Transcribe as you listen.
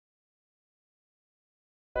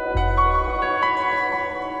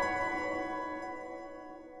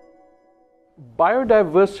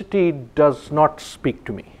Biodiversity does not speak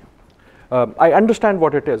to me. I understand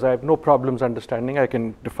what it is. I have no problems understanding. I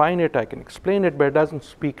can define it, I can explain it, but it doesn't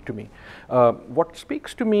speak to me. What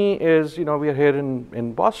speaks to me is, we are here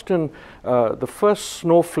in Boston, the first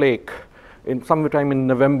snowflake in sometime in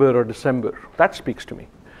November or December, that speaks to me.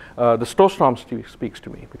 The snowstorm speaks to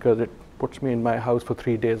me because it puts me in my house for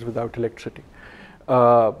 3 days without electricity.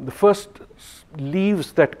 The first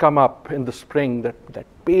leaves that come up in the spring, that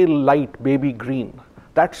pale light baby green,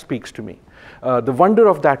 that speaks to me. The wonder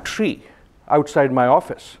of that tree outside my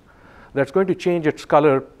office that's going to change its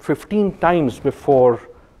color 15 times before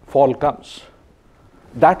fall comes,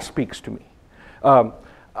 that speaks to me.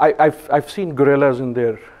 I've seen gorillas in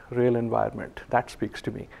their real environment, that speaks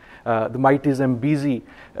to me. The mighty Zambezi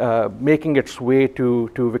making its way to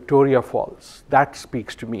Victoria Falls, that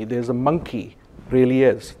speaks to me. There's a monkey, really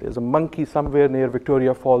is. There's a monkey somewhere near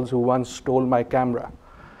Victoria Falls who once stole my camera.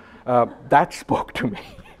 That spoke to me.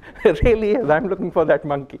 It really is. I'm looking for that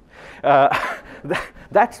monkey.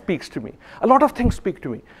 That speaks to me. A lot of things speak to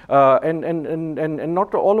me, and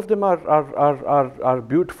not all of them are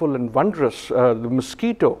beautiful and wondrous. The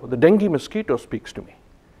mosquito, the dengue mosquito, speaks to me.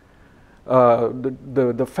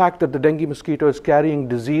 The fact that the dengue mosquito is carrying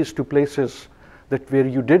disease to places where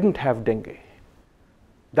you didn't have dengue,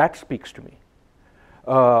 that speaks to me.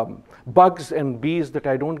 Bugs and bees that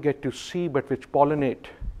I don't get to see but which pollinate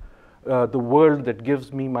the world that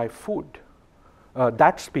gives me my food,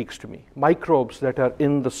 that speaks to me. Microbes that are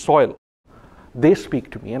in the soil, they speak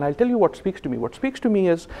to me. And I'll tell you what speaks to me. What speaks to me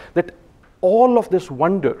is that all of this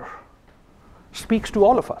wonder speaks to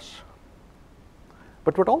all of us.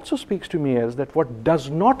 But what also speaks to me is that what does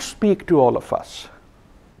not speak to all of us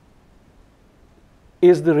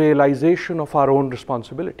is the realization of our own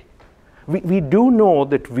responsibility. We do know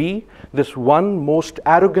that we, this one most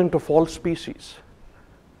arrogant of all species,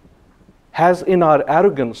 has in our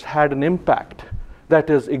arrogance had an impact that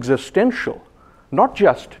is existential, not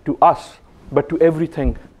just to us, but to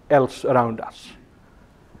everything else around us.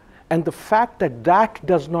 And the fact that that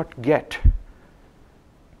does not get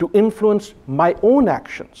to influence my own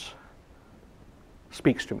actions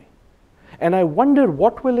speaks to me. And I wonder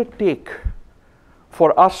what will it take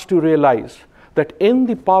for us to realize that in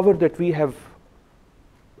the power that we have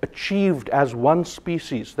achieved as one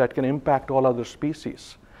species that can impact all other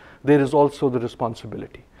species, there is also the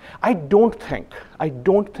responsibility. I don't think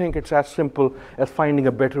it's as simple as finding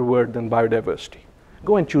a better word than biodiversity.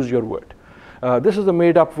 Go and choose your word. This is a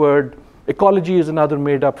made-up word. Ecology is another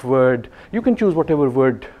made-up word. You can choose whatever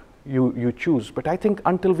word you choose. But I think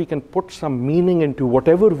until we can put some meaning into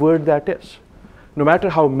whatever word that is, no matter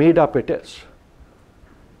how made up it is,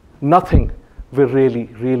 nothing will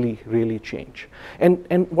really change.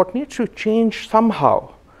 And what needs to change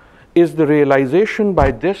somehow is the realization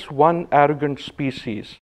by this one arrogant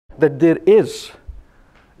species that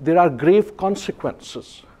there are grave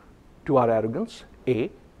consequences to our arrogance, A.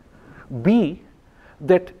 B,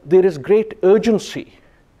 that there is great urgency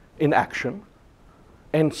in action,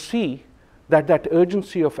 and C, that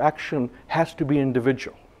urgency of action has to be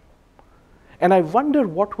individual. And I wonder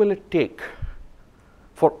what will it take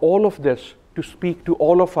for all of this to speak to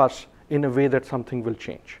all of us in a way that something will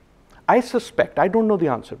change. I suspect, I don't know the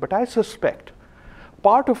answer, but I suspect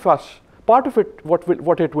part of it,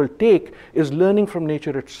 what it will take is learning from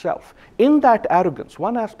nature itself. In that arrogance,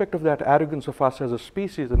 one aspect of that arrogance of us as a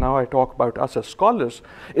species, and now I talk about us as scholars,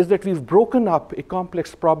 is that we've broken up a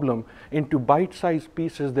complex problem into bite-sized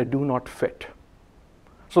pieces that do not fit.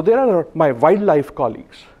 So there are my wildlife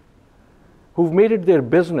colleagues who've made it their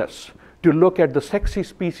business to look at the sexy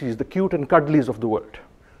species, the cute and cuddlies of the world.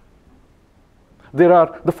 There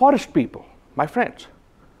are the forest people, my friends,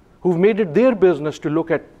 who've made it their business to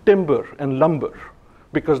look at timber and lumber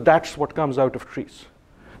because that's what comes out of trees.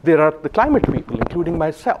 There are the climate people, including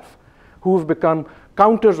myself, who have become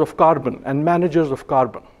counters of carbon and managers of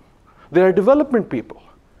carbon. There are development people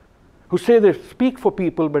who say they speak for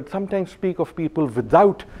people, but sometimes speak of people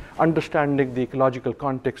without understanding the ecological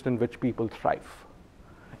context in which people thrive.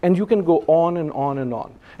 And you can go on and on and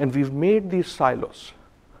on. And we've made these silos.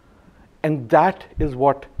 And that is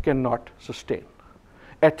what cannot sustain.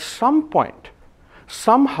 At some point,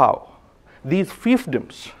 somehow, these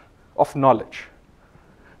fiefdoms of knowledge,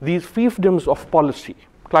 these fiefdoms of policy,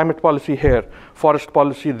 climate policy here, forest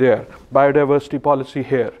policy there, biodiversity policy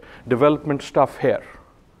here, development stuff here,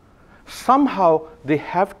 somehow they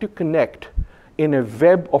have to connect in a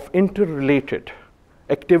web of interrelated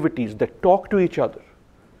activities that talk to each other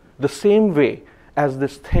the same way as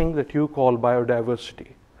this thing that you call biodiversity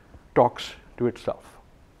talks to itself.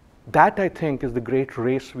 That, I think, is the great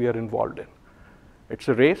race we are involved in. It's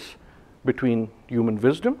a race between human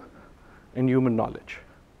wisdom and human knowledge.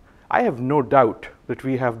 I have no doubt that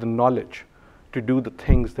we have the knowledge to do the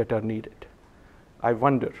things that are needed. I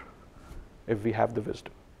wonder if we have the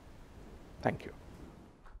wisdom. Thank you.